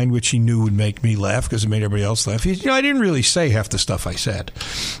great line, which he knew would make me laugh because it made everybody else laugh. I didn't really say half the stuff I said.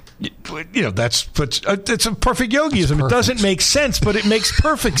 It's a perfect yogiism. It doesn't make sense, but it makes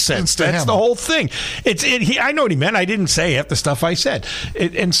perfect sense. That's the whole thing. I know what he meant. I didn't say half the stuff I said.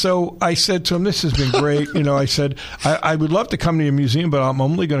 And so I said to him, this has been great. I said, I would love to come to your museum, but I'm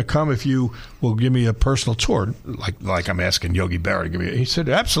only going to come if you will give me a personal tour, like I'm asking Yogi Berra to give me. He said,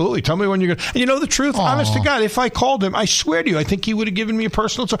 absolutely. Tell me when you're going to. And the truth, honest to God, if I called him, I swear to you, I think he would have given me a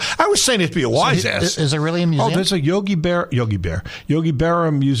personal tour. I was saying it to be a wise ass. Is there really a museum? Oh, there's a Yogi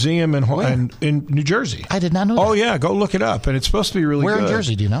Berra museum in New Jersey. I did not know that. Oh, yeah. Go look it up. And it's supposed to be really good. Where in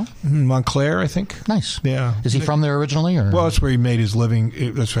Jersey, do you know? Montclair, I think. Nice. Yeah. Is he from there originally? Or? Well, that's where he made his living.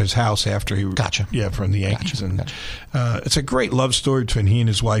 That's his house after he... Gotcha. Yeah, from the Yankees. Gotcha. And it's a great love story between he and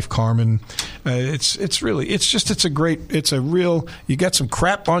his wife, Carmen. It's a real... You got some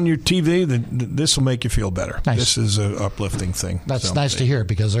crap on your TV, then this will make you feel better. Nice. This is an uplifting thing. That's nice to hear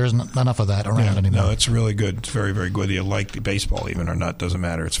because there isn't enough of that around anymore. No, it's really good. It's very, very good. Whether you like the baseball even or not, doesn't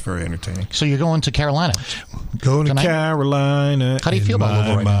matter. It's very entertaining. So you're going to Carolina? Going to Carolina. How do you feel about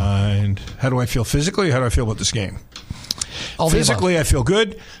Louisville right now? How do I feel physically? Or how do I feel about this game? Physically, I feel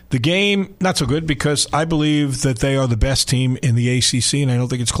good. The game, not so good because I believe that they are the best team in the ACC, and I don't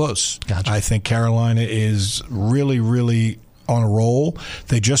think it's close. Gotcha. I think Carolina is really, really on a roll.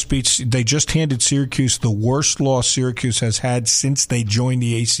 They just handed Syracuse the worst loss Syracuse has had since they joined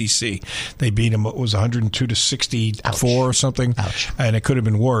the ACC. They beat them, it was 102-64 or something. Ouch. And it could have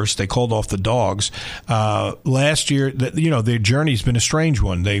been worse. They called off the Dogs. Last year, their journey's been a strange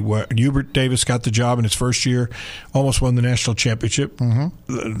one. Hubert Davis got the job in his first year, almost won the national championship.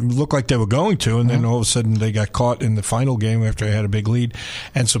 Looked like they were going to, and then all of a sudden they got caught in the final game after they had a big lead.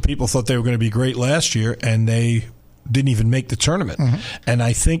 And so people thought they were going to be great last year, and they didn't even make the tournament. And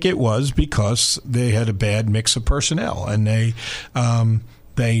I think it was because they had a bad mix of personnel, and they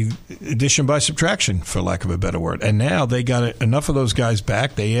addition by subtraction, for lack of a better word. And now they got enough of those guys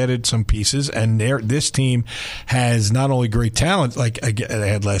back. They added some pieces, and this team has not only great talent like they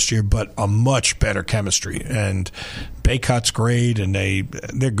had last year, but a much better chemistry. And Baycott's great, and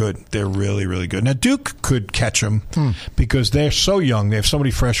they're good. They're really, really good. Now, Duke could catch them because they're so young. They have so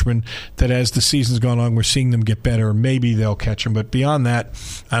many freshmen that as the season's gone on, we're seeing them get better. Maybe they'll catch them. But beyond that,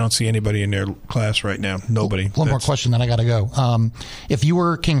 I don't see anybody in their class right now. Nobody. One more question, then I got to go. If you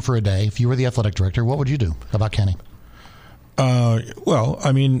were king for a day, if you were the athletic director, what would you do about Kenny? Well,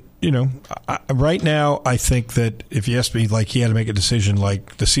 I mean, right now, I think that if you asked me, like, he had to make a decision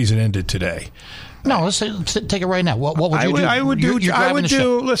like the season ended today. No, let's take it right now. What would you do? I would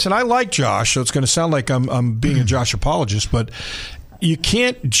do. Listen, I like Josh, so it's going to sound like I'm being a Josh apologist, but you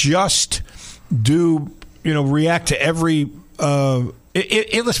can't just react to every.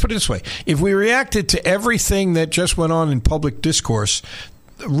 Let's put it this way: if we reacted to everything that just went on in public discourse,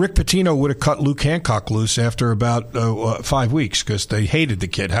 Rick Pitino would have cut Luke Hancock loose after about 5 weeks because they hated the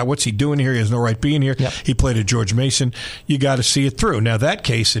kid. What's he doing here? He has no right being here. Yep. He played at George Mason. You got to see it through. Now, that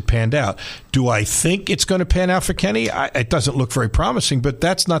case, it panned out. Do I think it's going to pan out for Kenny? It doesn't look very promising, but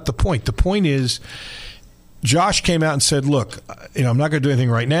that's not the point. The point is, Josh came out and said, look, I'm not going to do anything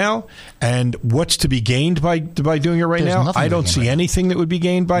right now. And what's to be gained by doing it right now? I don't see anything that would be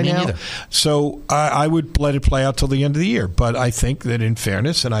gained by now. Neither. So I would let it play out till the end of the year. But I think that in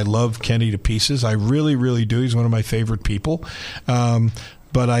fairness, and I love Kenny to pieces, I really, really do. He's one of my favorite people.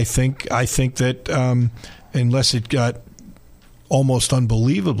 But I think that unless it got almost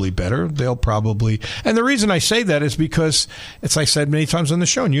unbelievably better, they'll probably. And the reason I say that is because, as I said many times on the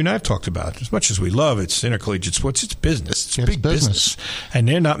show, and you and I have talked about it, as much as we love it's intercollegiate sports, it's business. It's big business. And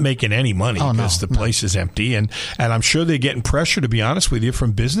they're not making any money because the place is empty. And I'm sure they're getting pressure, to be honest with you,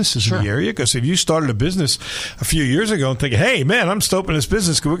 from businesses in the area. Because if you started a business a few years ago and thinking, hey, man, I'm just opening this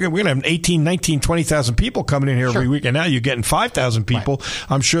business because we're going to have 18, 19, 20,000 people coming in here every week, and now you're getting 5,000 people.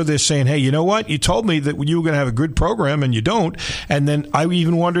 Right. I'm sure they're saying, hey, you know what? You told me that you were going to have a good program, and you don't. And then I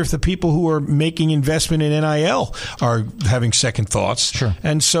even wonder if the people who are making investment in NIL are having second thoughts. Sure.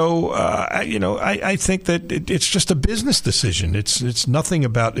 And so, I think that it's just a business decision. It's nothing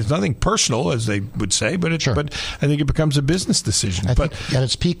personal, as they would say, but I think it becomes a business decision. I think at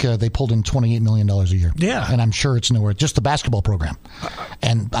its peak, they pulled in $28 million a year. Yeah. And I'm sure it's nowhere, just the basketball program.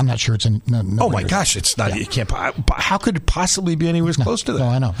 And I'm not sure it's in. Oh my gosh, it's not. Yeah. You can't. How could it possibly be anywhere close to that? No,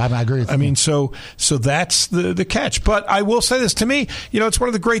 I know. I agree with you. I mean, so that's the catch. But I will say this, to me, it's one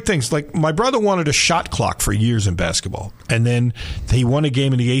of the great things. Like, my brother wanted a shot clock for years in basketball, and then he won a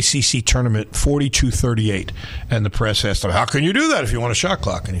game in the ACC tournament, 42-38, and the press asked him, "How can you do that if you want a shot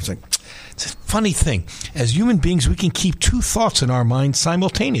clock?" And he's like, it's a funny thing. As human beings, we can keep two thoughts in our mind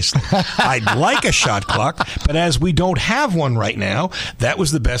simultaneously. I'd like a shot clock, but as we don't have one right now, that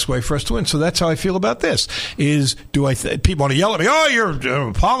was the best way for us to win. So that's how I feel about this. People want to yell at me, oh, you're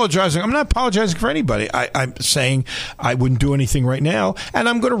apologizing. I'm not apologizing for anybody. I'm saying I wouldn't do anything right now, and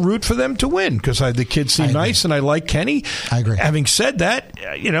I'm going to root for them to win because the kids seem nice, and I like Kenny. I agree. Having said that,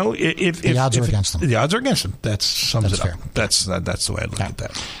 if the odds are against them. The odds are against them. That sums it fair. up. That's the way I look at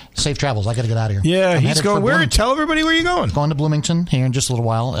that. Safe travels. I got to get out of here. Yeah, he's going. Where? Tell everybody where you're going. Going to Bloomington here in just a little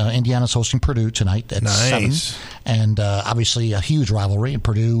while. Indiana's hosting Purdue tonight at 7. And obviously a huge rivalry.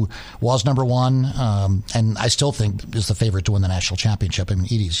 Purdue was number 1, and I still think is the favorite to win the national championship. I mean,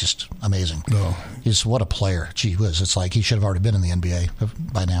 Edey's just amazing. Oh. He's what a player. Gee whiz. It's like he should have already been in the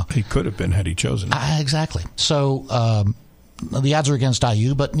NBA by now. He could have been had he chosen. Exactly. So the odds are against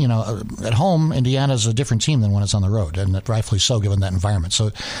IU, but at home, Indiana's a different team than when it's on the road, and rightfully so, given that environment. So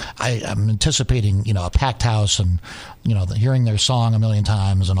I'm anticipating, a packed house and hearing their song a million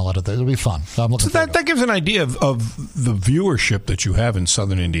times and all that. It'll be fun. So I'm looking. So that gives an idea of the viewership that you have in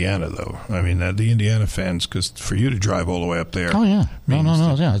Southern Indiana, though. I mean, the Indiana fans, because for you to drive all the way up there. Oh yeah, no,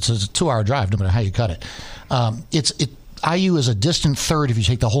 yeah, it's a 2-hour drive, no matter how you cut it. IU is a distant third if you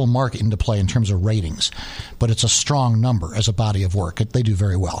take the whole market into play in terms of ratings, but it's a strong number as a body of work. They do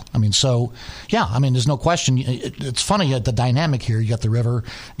very well. I mean, there's no question. It's funny, the dynamic here. You got the river,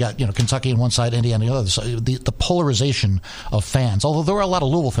 you got Kentucky on one side, Indiana on the other side. The polarization of fans, although there are a lot of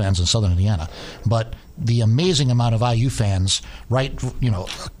Louisville fans in Southern Indiana, but the amazing amount of IU fans right,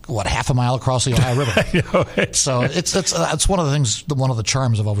 half a mile across the Ohio River. So it's one of the things, one of the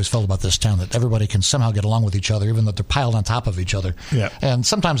charms I've always felt about this town, that everybody can somehow get along with each other, even though they're piled on top of each other. Yeah. And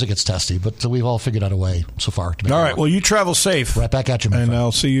sometimes it gets testy, but we've all figured out a way so far. To make all right. Well, you travel safe. Right back at you, my friend. And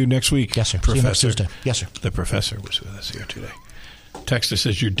I'll see you next week. Yes, sir. Professor. See you next Tuesday. Yes, sir. The professor was with us here today. Texter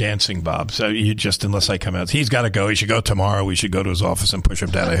says you're dancing, Bob. So unless I come out, he's got to go. He should go tomorrow. We should go to his office and push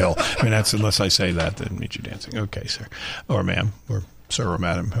him down a hill. I mean, that's unless I say that means you're dancing. Okay, sir, or ma'am, or sir, or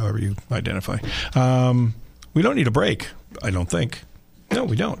madam, however you identify. We don't need a break, I don't think. No,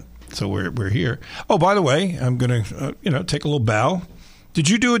 we don't. So we're here. Oh, by the way, I'm gonna take a little bow. Did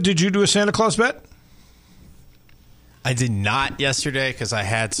you do a Santa Claus bet? I did not yesterday because I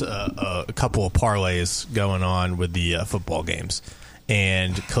had a couple of parlays going on with the football games.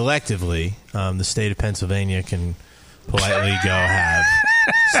 And collectively, the state of Pennsylvania can politely go have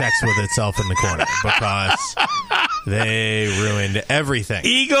sex with itself in the corner because they ruined everything.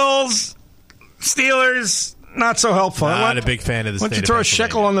 Eagles, Steelers, not so helpful. Not a big fan of the state of Pennsylvania. Why don't you throw a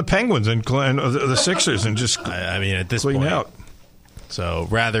shekel on the Penguins and the Sixers and just at this clean point, out? So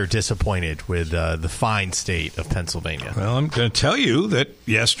rather disappointed with the fine state of Pennsylvania. Well, I'm going to tell you that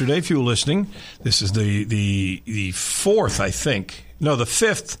yesterday, if you were listening, this is the fourth, I think. No, the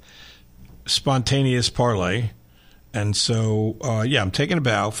fifth spontaneous parlay. And so, I'm taking a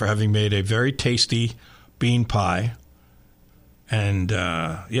bow for having made a very tasty bean pie. And,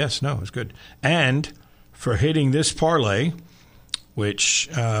 it was good. And for hitting this parlay, which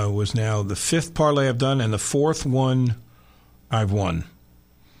was now the fifth parlay I've done and the fourth one I've won.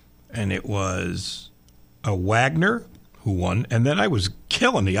 And it was a Wagner who won. And then I was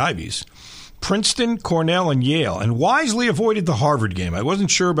killing the Ivies. Princeton, Cornell, and Yale, and wisely avoided the Harvard game. I wasn't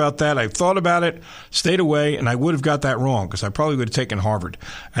sure about that. I thought about it, stayed away, and I would have got that wrong because I probably would have taken Harvard,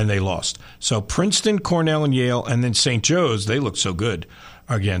 and they lost. So Princeton, Cornell, and Yale, and then St. Joe's, they looked so good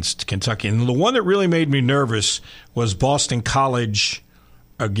against Kentucky. And the one that really made me nervous was Boston College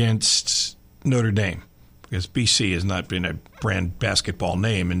against Notre Dame. because BC has not been a brand basketball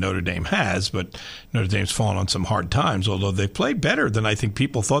name, and Notre Dame has, but Notre Dame's fallen on some hard times, although they've played better than I think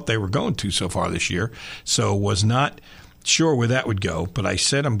people thought they were going to so far this year. So was not sure where that would go. But I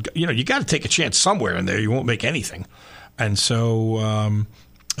said, you got to take a chance somewhere in there. You won't make anything. And so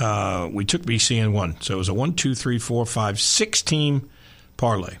we took BC and won. So it was a 1, 2, 3, 4, 5, 6-team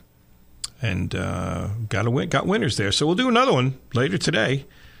parlay. And got winners there. So we'll do another one later today.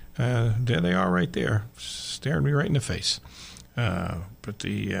 There they are right there, staring me right in the face. But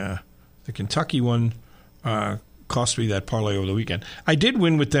the Kentucky one cost me that parlay over the weekend. I did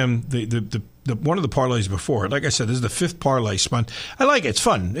win with them the one of the parlays before. Like I said, this is the 5th parlay spun. I like it. It's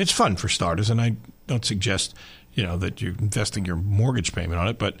fun. It's fun for starters, and I don't suggest that you're investing your mortgage payment on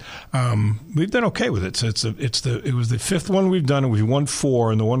it. But we've done okay with it. So it was the 5th one we've done, and we won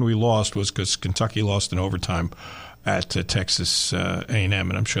 4, and the one we lost was because Kentucky lost in overtime at Texas A&M,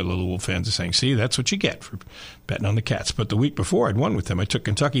 and I'm sure the Louisville fans are saying, see, that's what you get for betting on the Cats. But the week before, I'd won with them. I took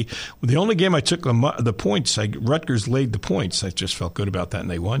Kentucky. The only game I took the points, Rutgers laid the points. I just felt good about that, and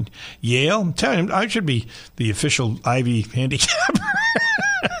they won. Yale, I'm telling you, I should be the official Ivy handicapper.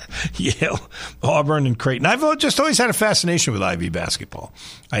 Yale, Auburn, and Creighton. I've just always had a fascination with Ivy basketball.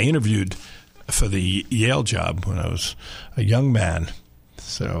 I interviewed for the Yale job when I was a young man.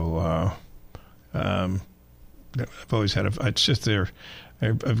 So I've always had it's just I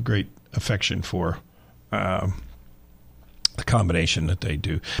have great affection for the combination that they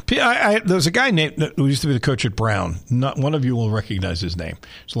do. There was a guy who used to be the coach at Brown. Not one of you will recognize his name.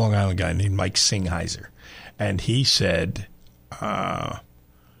 It's a Long Island guy named Mike Singheiser. And he said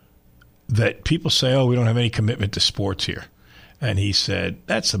that people say, oh, we don't have any commitment to sports here. And he said,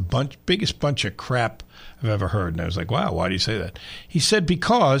 that's the biggest bunch of crap I've ever heard. And I was like, wow, why do you say that? He said,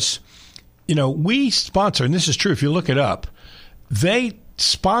 because we sponsor, and this is true if you look it up, they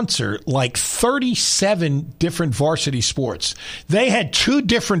sponsor like 37 different varsity sports. They had 2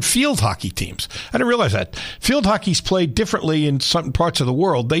 different field hockey teams. I didn't realize that. Field hockey's played differently in certain parts of the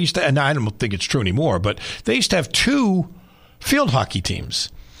world. They used to, and I don't think it's true anymore, but they used to have 2 field hockey teams.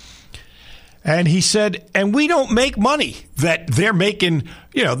 And he said, and we don't make money that they're making,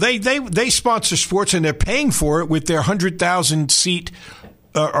 they sponsor sports and they're paying for it with their 100,000-seat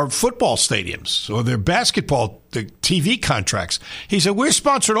or football stadiums or their basketball, the TV contracts. He said, we're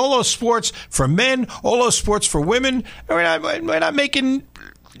sponsoring all those sports for men, all those sports for women. We're not making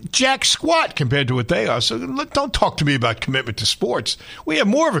jack squat compared to what they are. So don't talk to me about commitment to sports. We have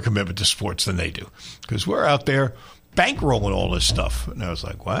more of a commitment to sports than they do because we're out there bankrolling all this stuff. And I was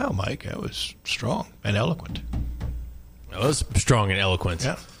like, wow, Mike, that was strong and eloquent. That was strong and eloquent.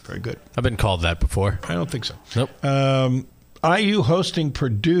 Yeah, very good. I've been called that before. I don't think so. Nope. IU hosting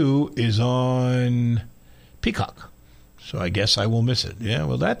Purdue is on Peacock. So I guess I will miss it. Yeah,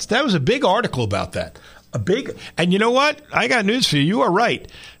 well, that was a big article about that. And you know what? I got news for you. You are right.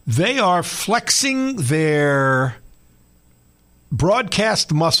 They are flexing their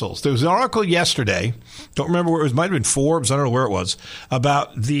broadcast muscles. There was an article yesterday, don't remember where it was, might have been Forbes, I don't know where it was,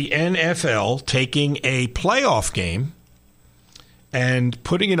 about the NFL taking a playoff game and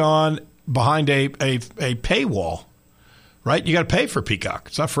putting it on behind a paywall, right? You got to pay for Peacock.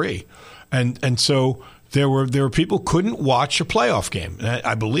 It's not free. And so there were people couldn't watch a playoff game. That,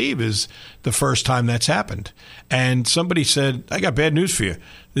 I believe, is the first time that's happened. And somebody said, I got bad news for you.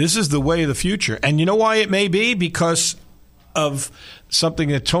 This is the way of the future. And you know why it may be? Because of something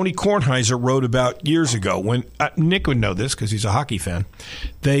that Tony Kornheiser wrote about years ago. When Nick would know this because he's a hockey fan.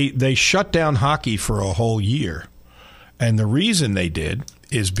 They shut down hockey for a whole year. And the reason they did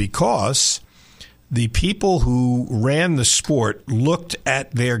is because the people who ran the sport looked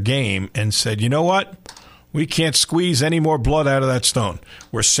at their game and said, you know what? We can't squeeze any more blood out of that stone.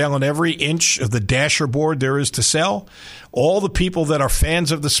 We're selling every inch of the dasher board there is to sell. All the people that are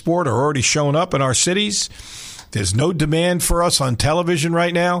fans of the sport are already showing up in our cities. There's no demand for us on television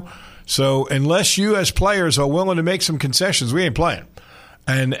right now. So unless you as players are willing to make some concessions, we ain't playing.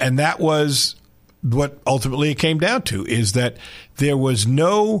 And that was what ultimately it came down to, is that there was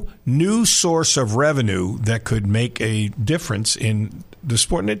no new source of revenue that could make a difference in the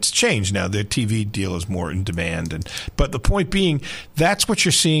sport. And it's changed now. The TV deal is more in demand. But the point being, that's what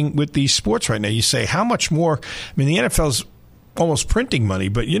you're seeing with these sports right now. You say, how much more? I mean, the NFL's almost printing money,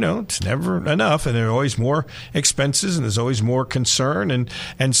 but, it's never enough, and there are always more expenses, and there's always more concern.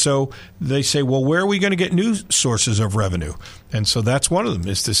 And so they say, well, where are we going to get new sources of revenue? And so that's one of them,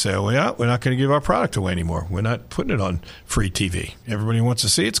 is to say, well, yeah, we're not going to give our product away anymore. We're not putting it on free TV. Everybody wants to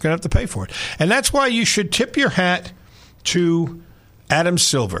see it. It's going to have to pay for it. And that's why you should tip your hat to Adam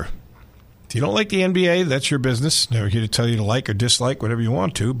Silver, If you don't like the NBA, that's your business. Never here to tell you to like or dislike whatever you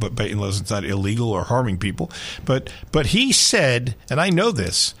want to, but unless it's not illegal or harming people. But he said, and I know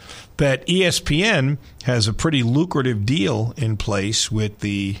this, that ESPN has a pretty lucrative deal in place with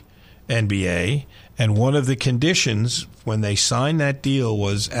the NBA, and one of the conditions when they signed that deal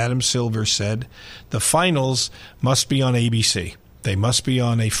was, Adam Silver said, the finals must be on ABC. They must be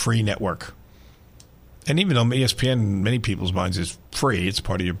on a free network. And even though ESPN in many people's minds is free, it's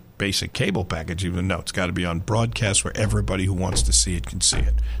part of your basic cable package, even though it's got to be on broadcast where everybody who wants to see it can see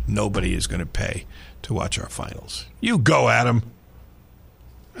it. Nobody is going to pay to watch our finals. You go, Adam.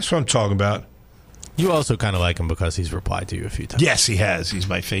 That's what I'm talking about. You also kind of like him because he's replied to you a few times. Yes, he has. He's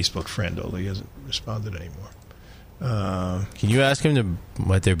my Facebook friend, although he hasn't responded anymore. Can you ask him to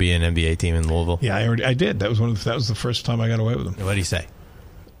let there be an NBA team in Louisville? Yeah, I did. That was the first time I got away with him. What did he say?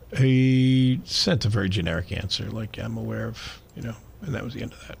 He sent a very generic answer, like, I'm aware of, and that was the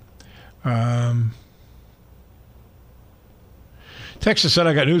end of that. Texas said,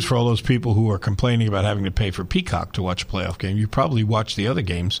 I got news for all those people who are complaining about having to pay for Peacock to watch a playoff game. You probably watch the other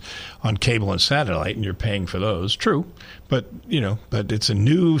games on cable and satellite, and you're paying for those. True. But, but it's a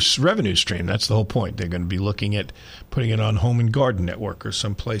new revenue stream. That's the whole point. They're going to be looking at putting it on Home and Garden Network or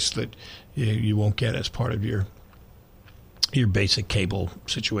someplace that you won't get as part of your basic cable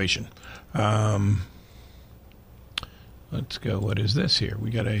situation. Let's go. What is this here?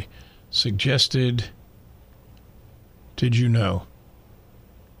 We got a suggested. Did you know?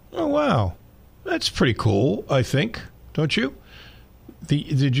 Oh, wow. That's pretty cool, I think. Don't you?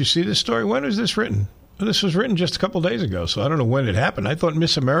 Did you see this story? When was this written? Well, this was written just a couple days ago, so I don't know when it happened. I thought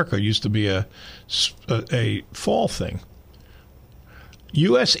Miss America used to be a fall thing.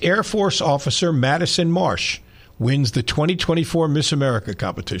 U.S. Air Force officer Madison Marsh wins the 2024 Miss America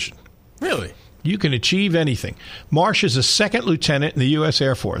competition. Really? You can achieve anything. Marsh is a second lieutenant in the U.S.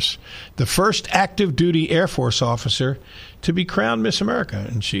 Air Force, the first active duty Air Force officer to be crowned Miss America.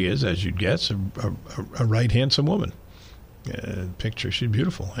 And she is, as you'd guess, a right handsome woman. Picture, she's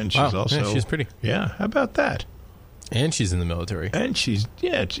beautiful. And she's also... she's pretty. Yeah, how about that? And she's in the military. And she's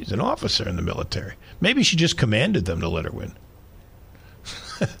an officer in the military. Maybe she just commanded them to let her win.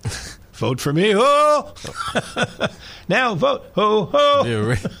 Vote for me, ho! Now vote, ho, ho!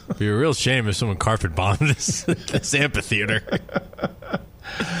 It'd be a real shame if someone carpet bombed this amphitheater.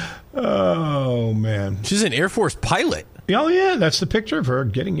 Oh, man. She's an Air Force pilot. Oh, yeah, that's the picture of her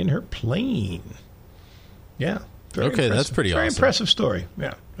getting in her plane. Yeah. Okay, impressive. That's pretty Very awesome. Impressive story.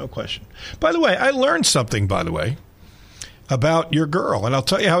 Yeah, no question. By the way, I learned something, about your girl, and I'll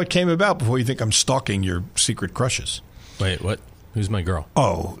tell you how it came about before you think I'm stalking your secret crushes. Wait, what? Who's my girl?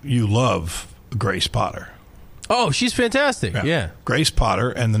 Oh, you love Grace Potter. Oh, she's fantastic. Yeah. Grace Potter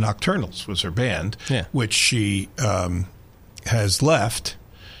and the Nocturnals was her band, which she has left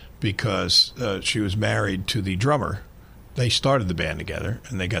because she was married to the drummer. They started the band together,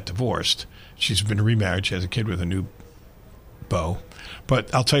 and they got divorced. She's been remarried. She has a kid with a new beau.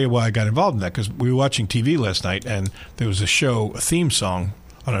 But I'll tell you why I got involved in that, because we were watching TV last night, and there was a theme song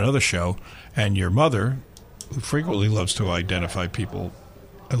on another show, and your mother, who frequently loves to identify people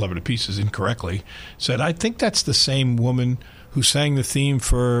I love it to pieces incorrectly, said, I think that's the same woman who sang the theme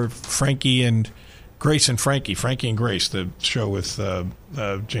for Frankie and Grace and Frankie and Grace, the show with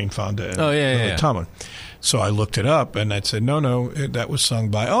Jane Fonda and Lily Tomlin. So I looked it up, and I said, no, that was sung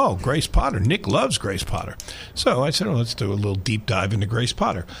by, Grace Potter. Nick loves Grace Potter. So I said, let's do a little deep dive into Grace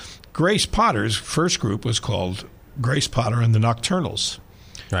Potter. Grace Potter's first group was called Grace Potter and the Nocturnals.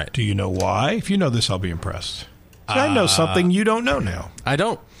 Right. Do you know why? If you know this, I'll be impressed. I know something you don't know now. I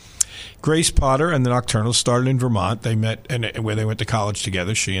don't. Grace Potter and the Nocturnals started in Vermont. They met where they went to college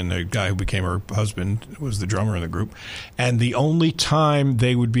together. She and the guy who became her husband was the drummer in the group. And the only time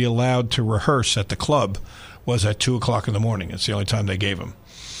they would be allowed to rehearse at the club was at 2 o'clock in the morning. It's the only time they gave them.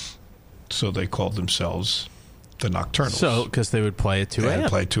 So they called themselves the Nocturnals. So, because they would play at 2 a.m.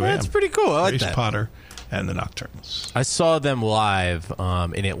 Play at 2 a.m. That's pretty cool. I like Grace that. Potter and the Nocturnals. I saw them live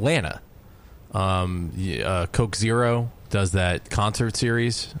in Atlanta. Coke Zero does that concert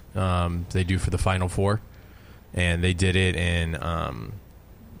series they do for the Final Four, and they did it in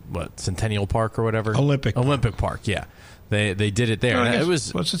Centennial Park or whatever. Olympic Park. Yeah, they did it there. No,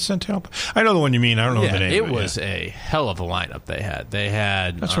 was it Centennial Park? I know the one you mean. I don't know the name. It was a hell of a lineup they had.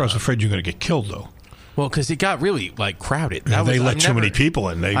 That's where I was afraid you were going to get killed, though. Well, because it got really crowded. They let too many people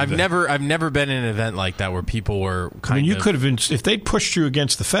in. I've never been in an event like that where people were you could have been, if they pushed you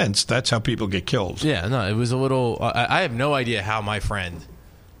against the fence. That's how people get killed. Yeah, no, it was a little. I have no idea how my friend,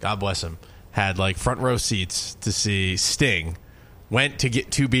 God bless him, had front row seats to see Sting, went to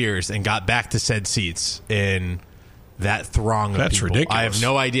get 2 beers and got back to said seats in that throng of That's people. ridiculous. I have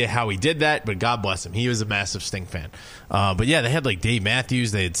no idea how he did that, but God bless him. He was a massive Sting fan. But yeah, they had like Dave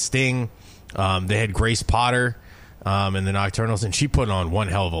Matthews, they had Sting, they had Grace Potter, and the Nocturnals, and she put on one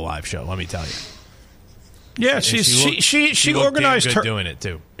hell of a live show, let me tell you. Yeah, And she looked organized damn good her doing it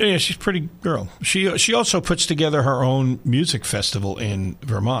too. Yeah, she's a pretty girl. She also puts together her own music festival in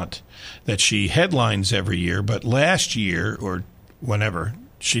Vermont that she headlines every year. But last year or whenever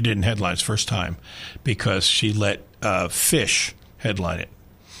she didn't headline first time because she let Fish headline it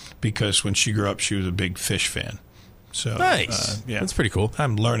because when she grew up she was a big Fish fan. So Nice. Yeah, That's pretty cool.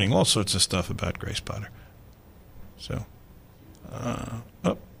 I'm learning all sorts of stuff about Grace Potter. So,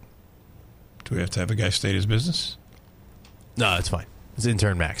 do we have to have a guy state his business? No, it's fine. It's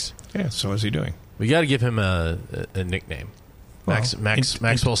intern Max. Yeah. So what's he doing? We got to give him a nickname.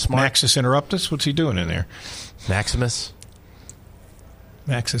 Maxwell Smart. Maxus Interruptus? What's he doing in there? Maximus.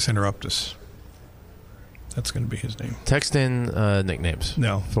 Maxus Interruptus. That's going to be his name. Text in nicknames.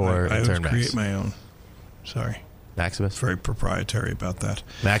 No, for I intern would Max. create my own. Sorry. Maximus. Very proprietary about that.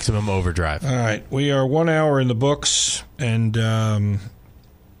 Maximum Overdrive. All right. We are 1 hour in the books, and Neil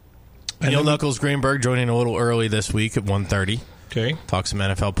Knuckles Greenberg joining a little early this week at 1:30. Okay. Talk some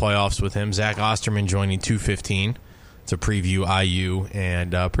NFL playoffs with him. Zach Osterman joining 2:15 to preview IU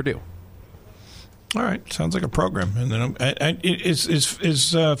and Purdue. All right. Sounds like a program. And then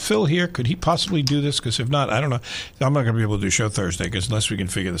is Phil here? Could he possibly do this? Because if not, I don't know. I'm not going to be able to do show Thursday because unless we can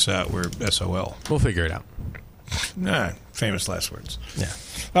figure this out, we're SOL. We'll figure it out. Nah, famous last words. Yeah.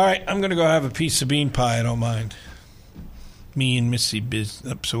 All right. I'm going to go have a piece of bean pie. I don't mind. Me and Missy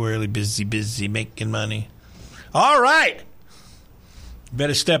up so early, busy making money. All right.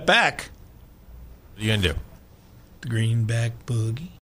 Better step back. What are you going to do? The Greenback Boogie.